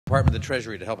Department of the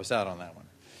Treasury to help us out on that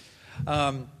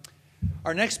one.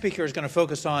 Our next speaker is going to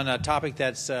focus on a topic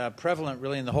that's prevalent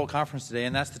really in the whole conference today,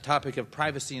 and that's the topic of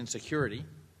privacy and security.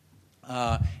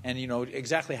 And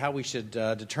exactly how we should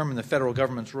determine the federal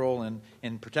government's role in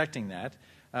protecting that.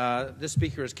 This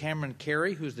speaker is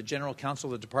Kerry, who's the General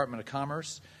Counsel of the Department of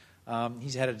Commerce.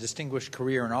 He's had a distinguished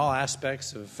career in all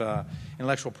aspects of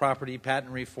intellectual property,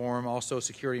 patent reform, also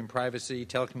security and privacy,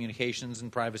 telecommunications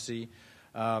and privacy.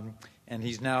 And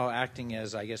he's now acting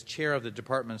as, I guess, chair of the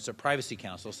Department's Privacy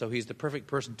Council. So he's the perfect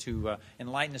person to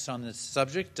enlighten us on this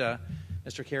subject.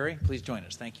 Mr. Kerry, please join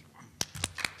us. Thank you.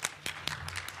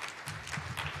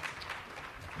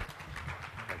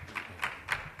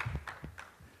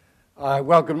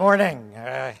 Well, good morning.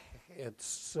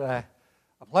 It's a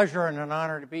pleasure and an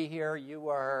honor to be here. You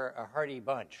are a hearty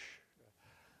bunch.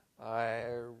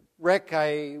 Rick,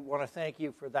 I want to thank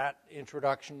you for that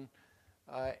introduction,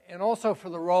 and also for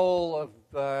the role of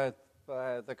the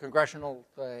Congressional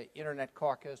Internet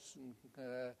Caucus and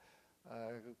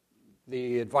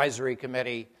the Advisory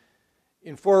Committee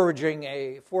in forging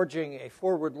a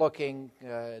forward-looking,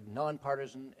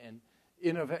 nonpartisan, and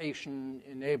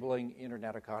innovation-enabling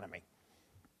Internet economy.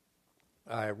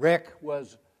 Rick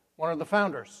was one of the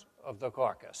founders of the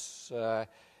caucus, a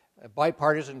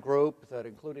bipartisan group that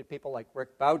included people like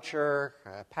Rick Boucher,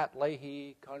 Pat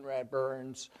Leahy, Conrad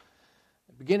Burns,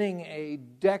 beginning a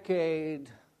decade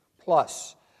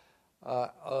plus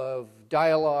of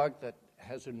dialogue that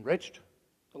has enriched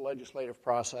the legislative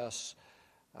process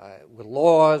with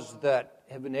laws that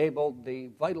have enabled the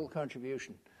vital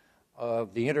contribution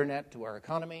of the Internet to our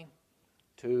economy,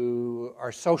 to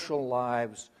our social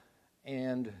lives,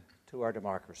 and to our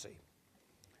democracy.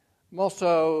 I'm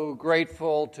also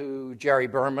grateful to Jerry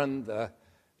Berman, the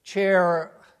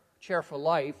chair for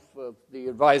life of the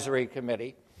Advisory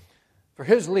Committee, for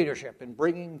his leadership in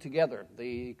bringing together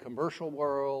the commercial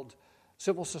world,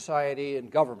 civil society,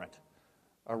 and government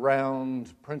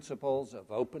around principles of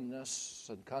openness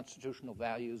and constitutional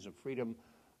values of freedom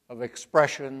of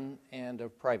expression and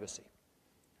of privacy.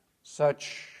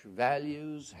 Such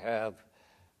values have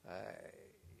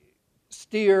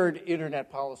steered Internet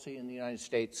policy in the United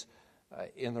States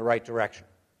in the right direction.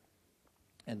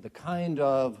 And the kind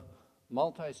of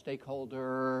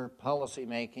multi-stakeholder policy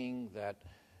making that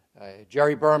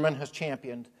Jerry Berman has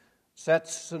championed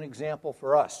sets an example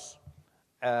for us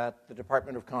at the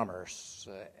Department of Commerce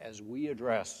as we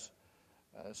address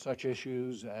such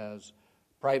issues as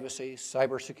privacy,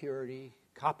 cybersecurity,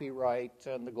 copyright,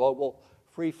 and the global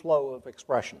free flow of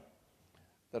expression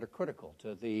that are critical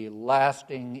to the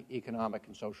lasting economic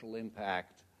and social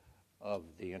impact of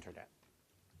the Internet.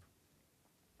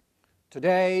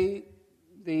 Today,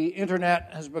 the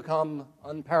Internet has become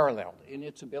unparalleled in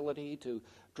its ability to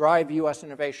drive U.S.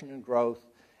 innovation and growth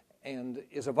and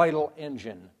is a vital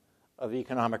engine of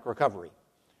economic recovery.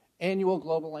 Annual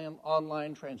global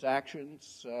online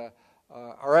transactions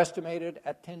are estimated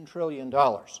at $10 trillion.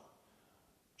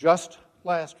 Just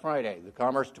last Friday, the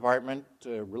Commerce Department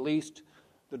released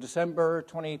the December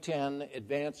 2010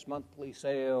 advanced monthly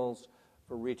sales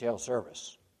for retail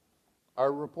service.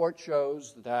 Our report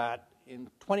shows that in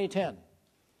 2010,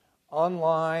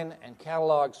 online and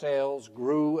catalog sales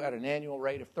grew at an annual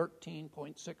rate of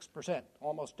 13.6%,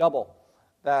 almost double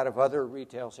that of other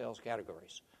retail sales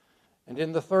categories. And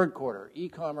in the third quarter,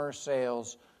 e-commerce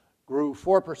sales grew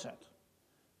 4%,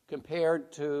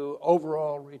 compared to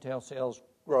overall retail sales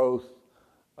growth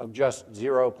of just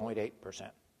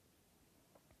 0.8%.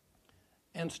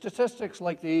 And statistics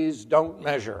like these don't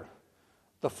measure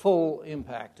the full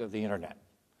impact of the Internet.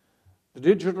 The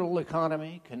digital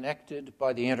economy connected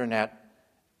by the Internet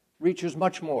reaches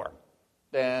much more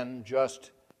than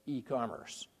just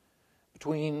e-commerce.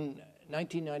 Between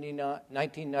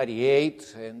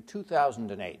 1998 and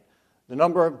 2008, the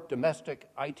number of domestic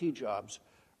IT jobs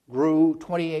grew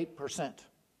 26%,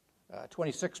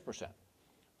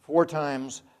 4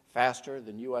 times faster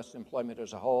than U.S. employment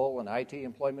as a whole, and IT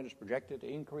employment is projected to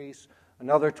increase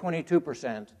another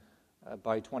 22%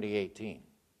 by 2018.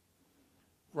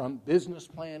 From business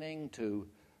planning to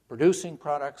producing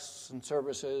products and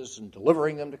services and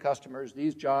delivering them to customers,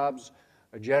 these jobs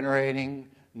are generating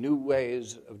new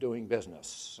ways of doing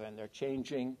business, and they're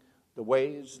changing the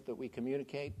ways that we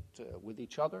communicate with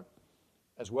each other,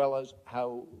 as well as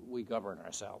how we govern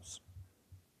ourselves.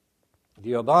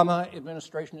 The Obama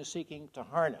administration is seeking to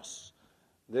harness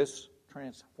this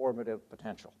transformative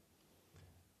potential,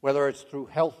 whether it's through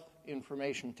health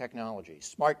information technology,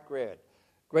 smart grid,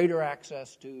 greater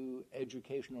access to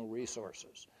educational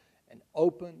resources, an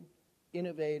open,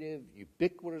 innovative,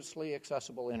 ubiquitously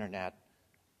accessible Internet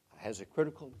has a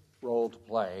critical role to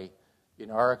play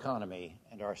in our economy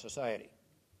and our society.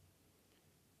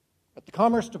 At the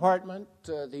Commerce Department,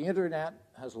 the Internet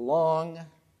has long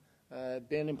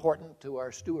been important to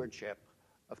our stewardship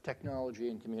of technology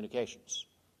and communications,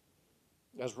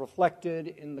 as reflected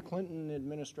in the Clinton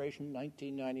administration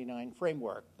 1999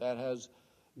 framework that has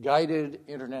guided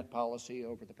Internet policy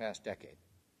over the past decade.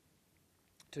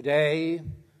 Today,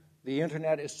 the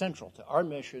Internet is central to our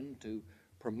mission to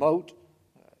promote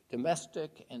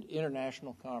domestic and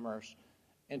international commerce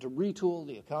and to retool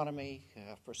the economy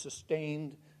for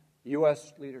sustained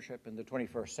U.S. leadership in the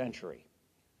 21st century.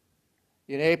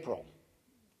 In April,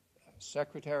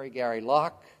 Secretary Gary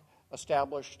Locke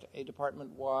established a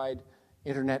department-wide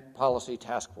Internet policy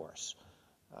task force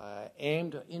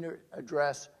aimed to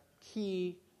address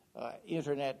key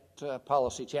Internet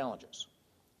policy challenges.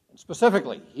 And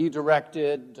specifically, he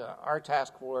directed our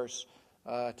task force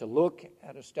to look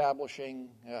at establishing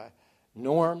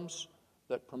norms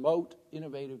that promote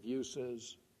innovative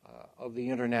uses of the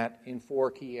Internet in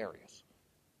 4 key areas.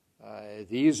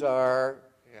 These are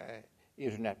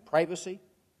Internet privacy,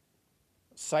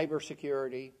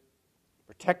 cybersecurity,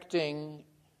 protecting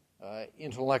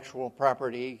intellectual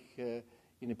property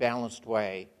in a balanced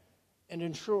way, and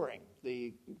ensuring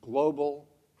the global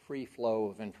free flow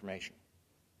of information.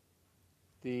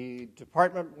 The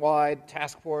department-wide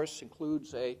task force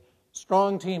includes a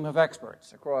strong team of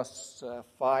experts across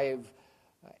 5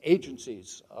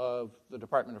 agencies of the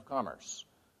Department of Commerce: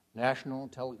 National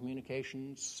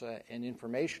Telecommunications and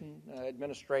Information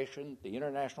Administration, the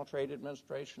International Trade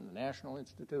Administration, the National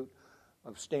Institute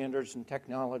of Standards and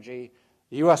Technology,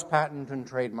 the U.S. Patent and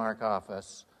Trademark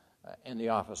Office, and the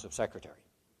Office of Secretary.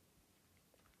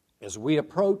 As we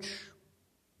approach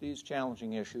these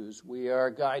challenging issues, we are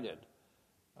guided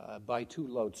by 2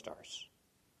 lodestars.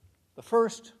 The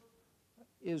first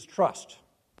is trust.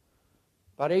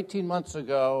 About 18 months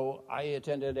ago, I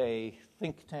attended a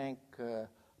think tank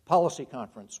policy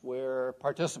conference where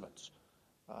participants,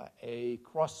 a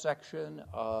cross-section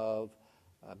of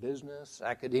business,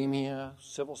 academia,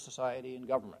 civil society, and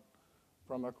government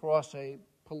from across the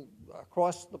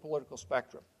political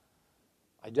spectrum,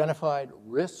 identified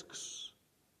risks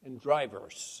and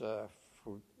drivers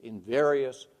in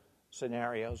various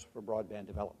scenarios for broadband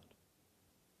development.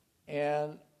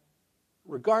 And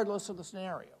regardless of the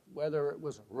scenario, whether it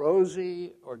was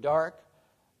rosy or dark,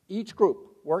 each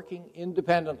group working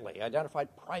independently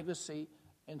identified privacy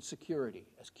and security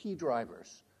as key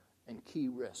drivers and key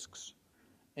risks.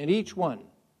 And each one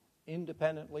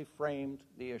independently framed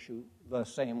the issue the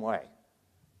same way,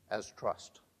 as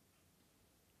trust.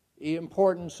 The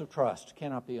importance of trust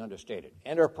cannot be understated.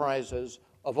 Enterprises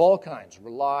of all kinds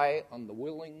rely on the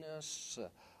willingness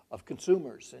of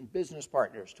consumers and business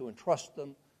partners to entrust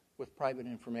them with private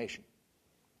information.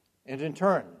 And in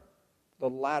turn, the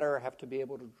latter have to be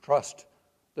able to trust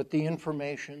that the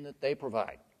information that they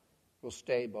provide will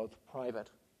stay both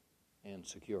private and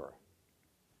secure.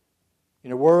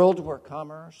 In a world where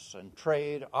commerce and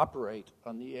trade operate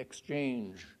on the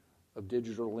exchange of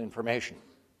digital information,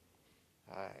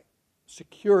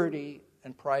 security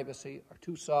and privacy are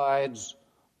 2 sides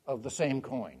of the same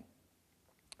coin,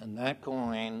 and that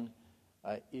coin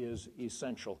is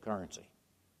essential currency.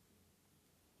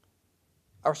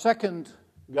 Our second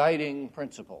guiding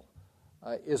principle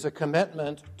is a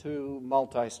commitment to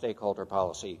multi-stakeholder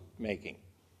policy making.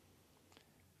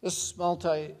 This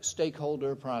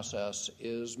multi-stakeholder process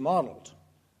is modeled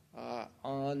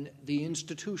on the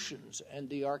institutions and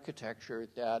the architecture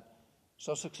that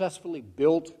so successfully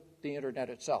built the Internet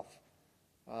itself.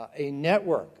 A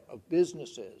network of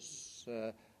businesses,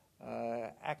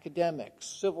 academics,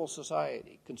 civil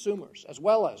society, consumers, as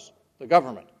well as the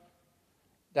government.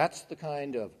 That's the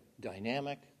kind of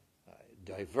dynamic,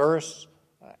 diverse,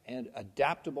 and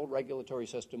adaptable regulatory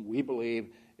system we believe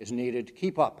is needed to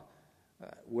keep up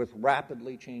with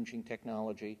rapidly changing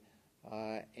technology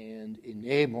and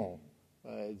enable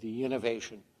the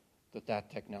innovation that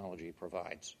technology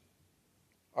provides.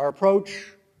 Our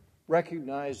approach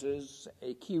recognizes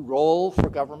a key role for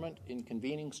government in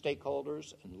convening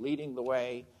stakeholders and leading the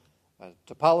way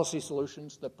to policy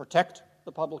solutions that protect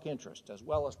the public interest as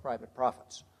well as private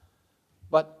profits.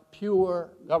 But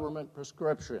pure government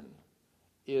prescription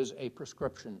is a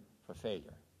prescription for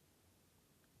failure.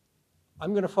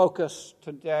 I'm going to focus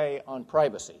today on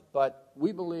privacy, but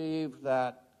we believe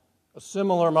that a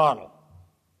similar model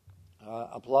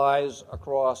applies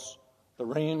across the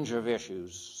range of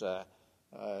issues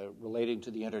relating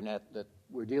to the Internet that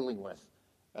we're dealing with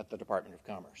at the Department of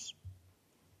Commerce.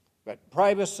 But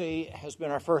privacy has been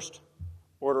our first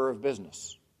order of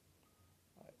business.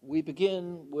 We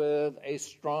begin with a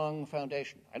strong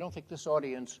foundation. I don't think this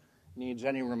audience needs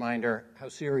any reminder how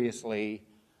seriously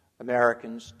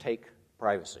Americans take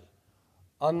privacy.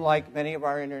 Unlike many of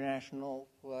our international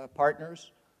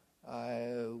partners,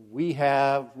 we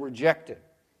have rejected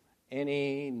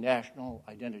any national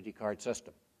identity card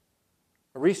system.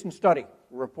 A recent study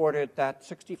reported that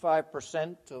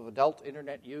 65% of adult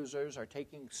internet users are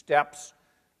taking steps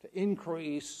to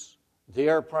increase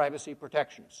their privacy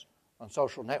protections on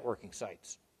social networking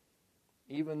sites,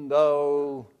 even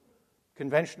though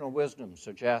conventional wisdom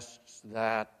suggests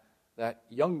that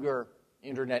younger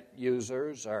internet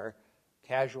users are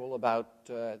casual about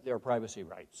their privacy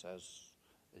rights, as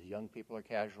young people are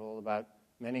casual about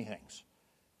many things.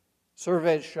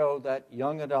 Surveys show that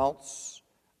young adults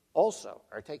also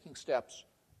are taking steps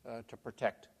to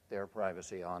protect their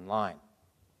privacy online.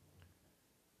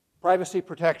 Privacy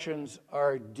protections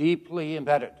are deeply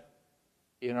embedded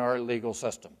in our legal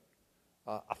system.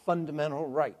 A fundamental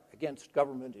right against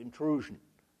government intrusion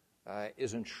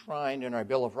is enshrined in our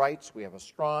Bill of Rights. We have a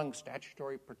strong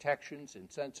statutory protections in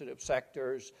sensitive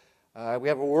sectors. We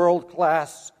have a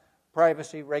world-class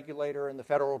privacy regulator in the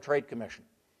Federal Trade Commission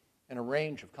and a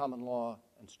range of common law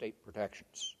and state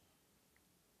protections.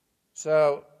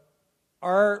 So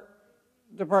our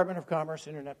Department of Commerce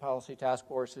Internet Policy Task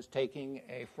Force is taking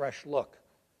a fresh look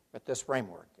at this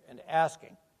framework and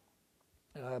asking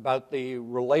about the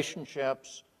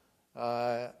relationships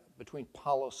between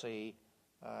policy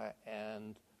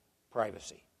and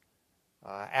privacy,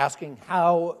 asking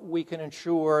how we can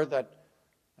ensure that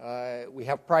we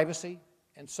have privacy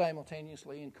and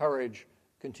simultaneously encourage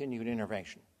continued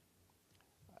innovation.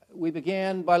 We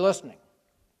began by listening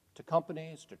to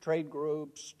companies, to trade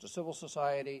groups, to civil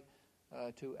society,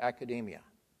 to academia.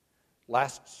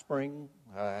 Last spring,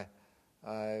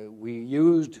 we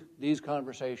used these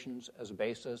conversations as a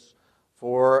basis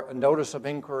for a notice of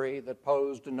inquiry that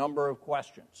posed a number of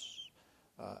questions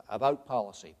about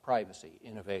policy, privacy,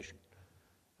 innovation.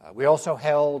 We also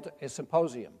held a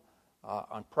symposium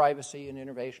on privacy and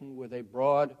innovation with a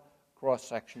broad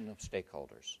cross-section of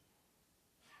stakeholders.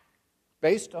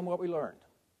 Based on what we learned,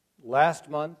 last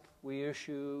month we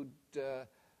issued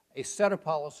a set of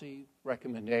policy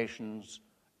recommendations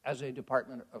as a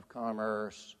Department of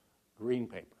Commerce green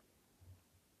paper.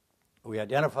 We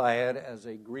identify it as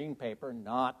a green paper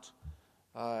not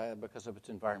because of its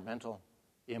environmental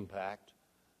impact,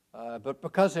 but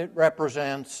because it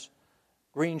represents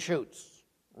green shoots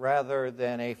rather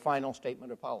than a final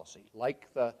statement of policy,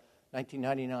 like the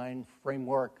 1999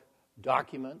 framework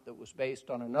document that was based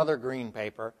on another green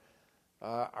paper.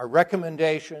 Our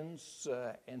recommendations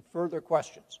and further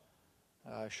questions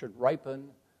should ripen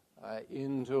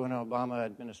into an Obama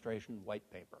administration white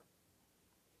paper.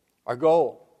 Our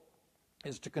goal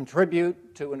is to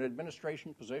contribute to an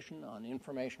administration position on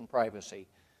information privacy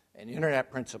and internet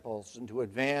principles and to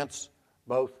advance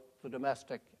both the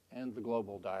domestic and the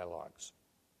global dialogues.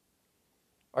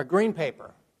 Our green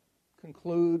paper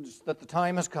concludes that the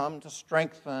time has come to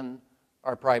strengthen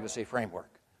our privacy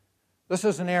framework. This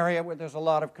is an area where there's a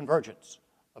lot of convergence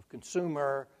of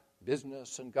consumer,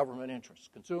 business, and government interests.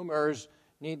 Consumers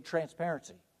need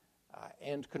transparency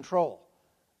and control.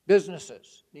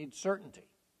 Businesses need certainty.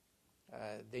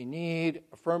 They need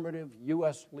affirmative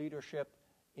U.S. leadership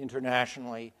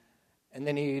internationally, and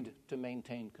they need to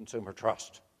maintain consumer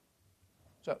trust.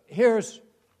 So here's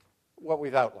what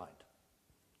we've outlined.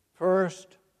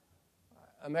 First,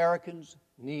 Americans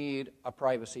need a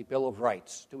privacy Bill of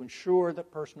Rights to ensure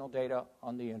that personal data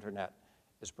on the internet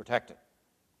is protected.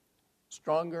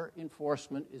 Stronger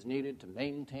enforcement is needed to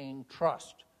maintain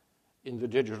trust in the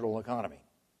digital economy.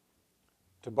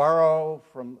 To borrow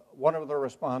from one of the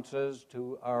responses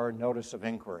to our notice of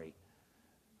inquiry,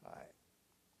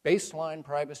 baseline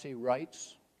privacy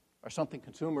rights are something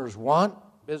consumers want,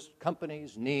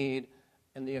 companies need,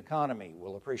 and the economy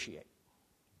will appreciate.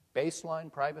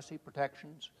 Baseline privacy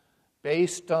protections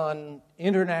based on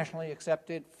internationally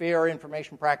accepted fair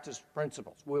information practice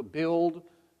principles will build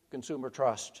consumer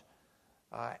trust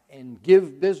and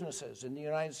give businesses in the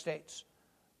United States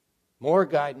more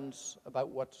guidance about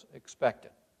what's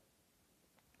expected.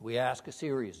 We ask a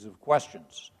series of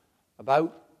questions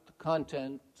about the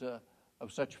content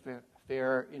of such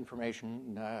fair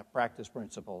information practice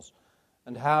principles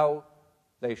and how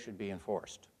they should be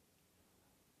enforced.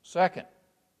 Second,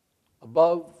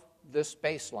 above this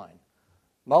baseline,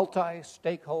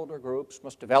 multi-stakeholder groups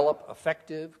must develop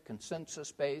effective,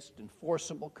 consensus-based,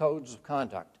 enforceable codes of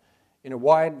conduct in a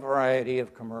wide variety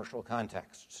of commercial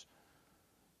contexts.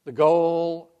 The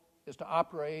goal is to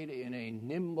operate in a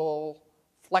nimble,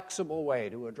 flexible way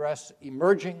to address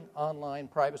emerging online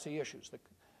privacy issues,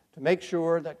 to make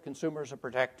sure that consumers are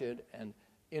protected and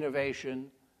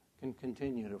innovation can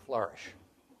continue to flourish.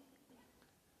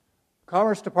 The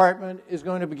Commerce Department is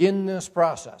going to begin this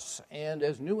process, and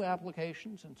as new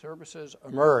applications and services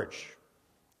emerge,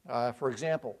 for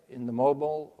example, in the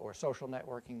mobile or social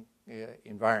networking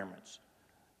environments,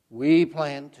 we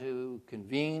plan to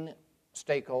convene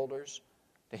stakeholders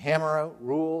to hammer out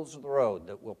rules of the road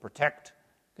that will protect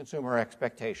consumer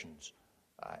expectations,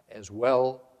 as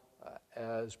well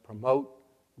as promote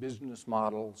business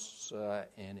models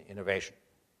and innovation.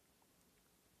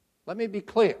 Let me be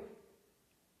clear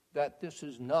that this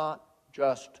is not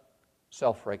just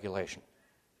self-regulation.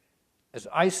 As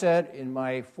I said in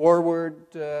my foreword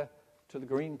to the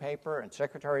Green Paper, and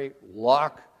Secretary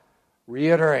Locke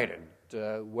reiterated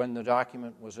when the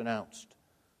document was announced,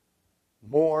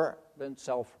 more than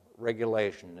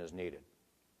self-regulation is needed.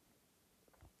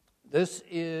 This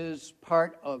is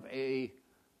part of a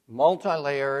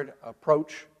multi-layered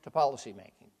approach to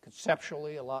policymaking,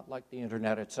 conceptually a lot like the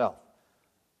Internet itself.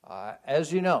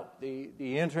 As you know,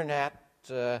 the Internet,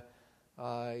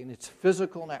 in its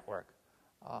physical network,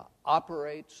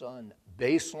 operates on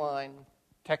baseline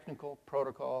technical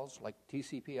protocols like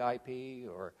TCP/IP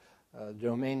or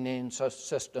domain name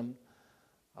system,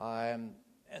 and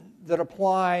that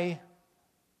apply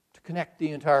to connect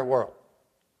the entire world.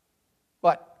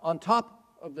 But on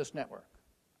top of this network,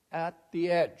 at the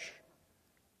edge,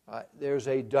 there's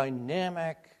a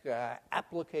dynamic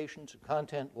applications and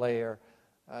content layer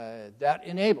that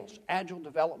enables agile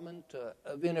development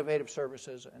of innovative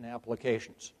services and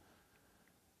applications.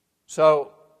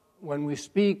 So when we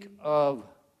speak of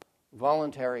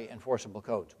voluntary enforceable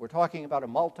codes, we're talking about a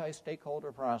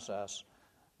multi-stakeholder process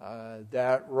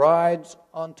that rides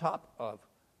on top of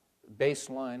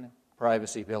baseline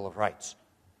privacy Bill of Rights,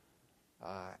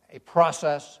 a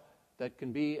process that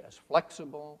can be as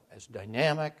flexible, as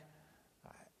dynamic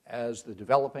as the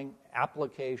developing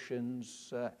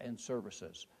applications and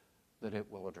services that it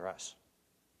will address.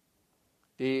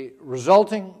 The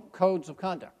resulting codes of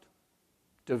conduct,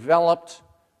 developed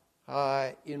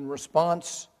in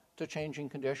response to changing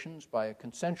conditions by a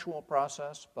consensual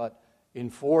process, but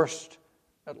enforced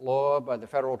at law by the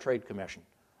Federal Trade Commission,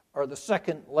 are the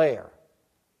second layer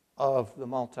of the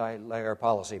multi-layer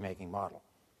policymaking model.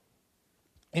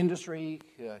 Industry,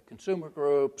 consumer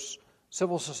groups,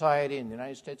 civil society, and the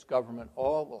United States government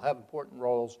all will have important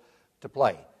roles to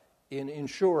play in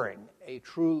ensuring a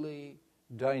truly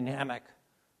dynamic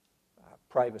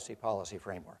privacy policy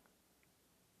framework.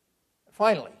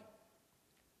 Finally,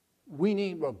 we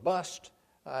need robust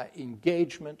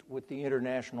engagement with the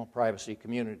international privacy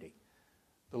community.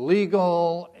 The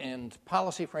legal and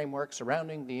policy framework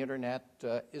surrounding the Internet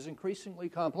is increasingly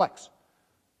complex,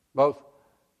 both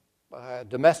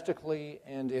domestically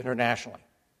and internationally.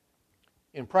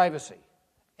 In privacy,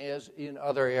 as in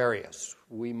other areas,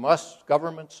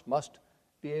 governments must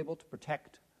be able to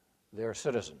protect their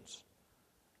citizens.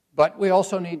 But we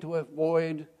also need to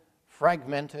avoid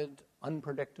fragmented,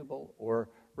 unpredictable, or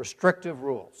restrictive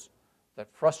rules that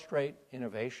frustrate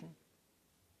innovation,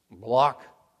 block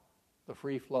the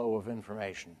free flow of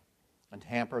information, and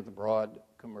hamper the broad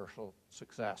commercial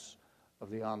success of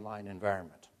the online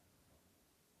environment.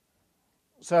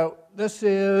 So this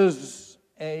is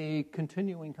a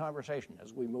continuing conversation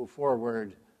as we move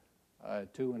forward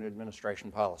to an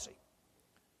administration policy.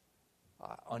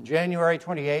 On January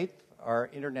 28th, our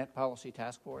Internet Policy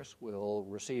Task Force will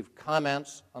receive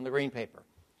comments on the Green Paper.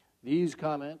 These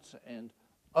comments and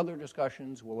other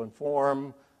discussions will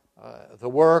inform the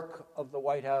work of the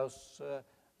White House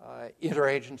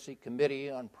Interagency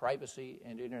Committee on Privacy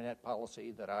and Internet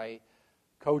Policy that I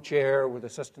co-chair with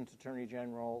Assistant Attorney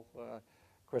General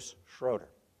Chris Schroeder,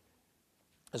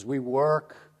 as we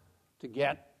work to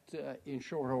get in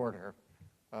short order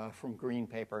from Green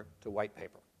Paper to White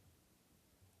Paper.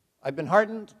 I've been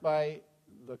heartened by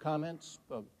the comments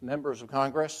of members of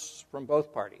Congress from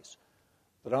both parties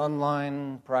that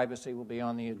online privacy will be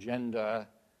on the agenda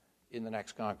in the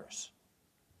next Congress.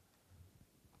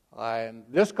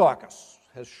 This caucus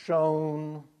has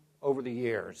shown over the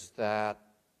years that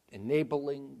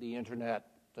enabling the Internet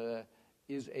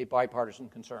is a bipartisan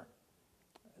concern.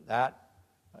 That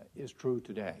is true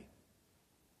today.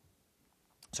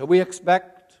 So we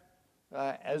expect,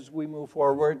 as we move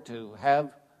forward, to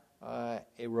have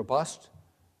a robust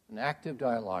and active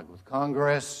dialogue with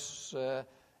Congress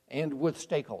and with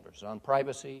stakeholders on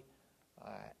privacy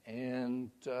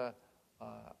and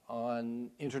on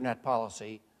Internet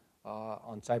policy,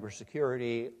 on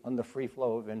cybersecurity, on the free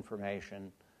flow of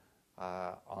information,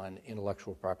 on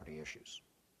intellectual property issues.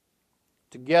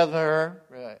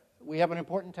 Together, we have an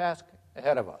important task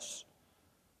ahead of us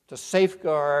to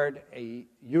safeguard a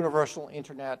universal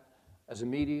Internet as a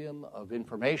medium of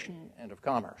information and of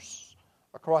commerce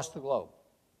across the globe.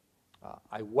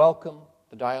 I welcome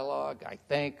the dialogue. I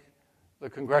thank the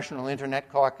Congressional Internet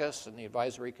Caucus and the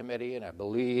Advisory Committee, and I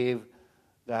believe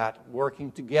that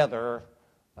working together,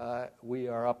 we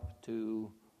are up to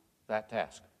that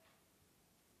task.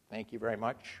 Thank you very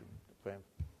much.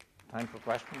 Time for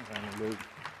questions. I'm going to move.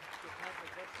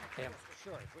 Yeah.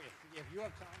 Sure. If you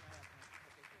have time.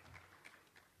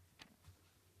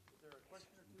 Is there a question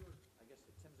or two? I guess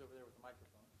Tim's over there with the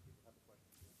microphone. People have a question.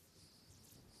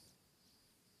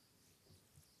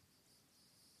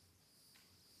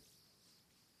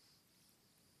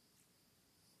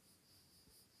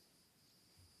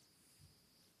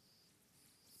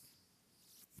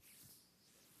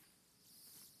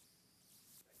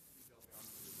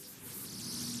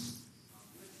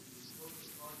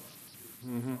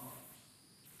 Mm-hmm.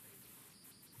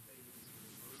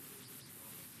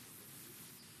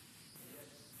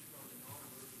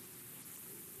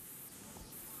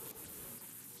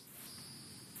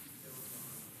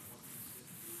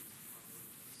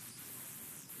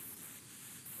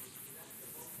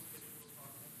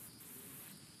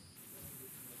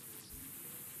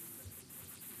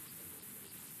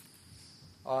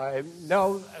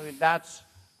 No, I mean, that's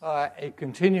a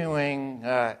continuing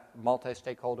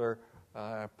multi-stakeholder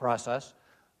process.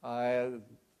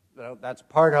 That's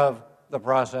part of the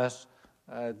process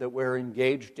that we're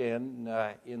engaged in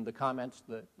the comments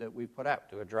that we've put out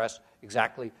to address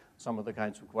exactly some of the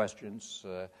kinds of questions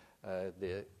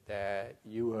that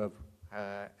you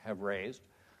have raised,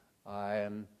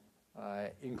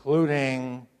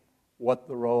 including what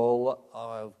the role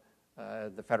of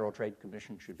the Federal Trade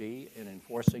Commission should be in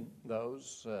enforcing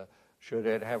those. Should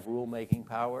it have rulemaking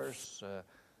powers?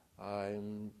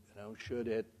 Should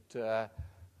it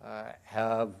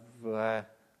have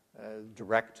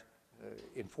direct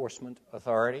enforcement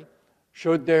authority?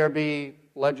 Should there be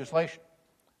legislation?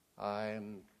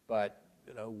 But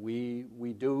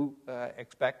we do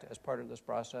expect, as part of this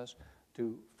process,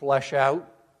 to flesh out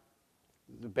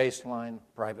the baseline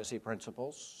privacy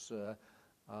principles,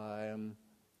 and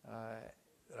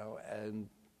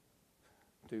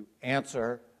to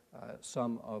answer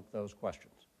some of those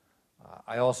questions.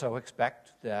 I also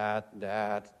expect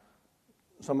that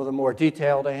some of the more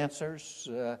detailed answers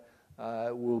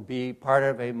will be part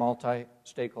of a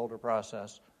multi-stakeholder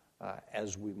process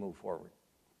as we move forward.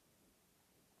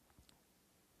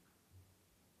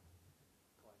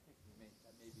 Well, I think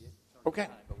that may be it. Okay.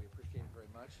 But we appreciate it very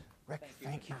much. Rick,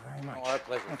 thank you very much. Oh, our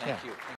pleasure. Okay. Thank you.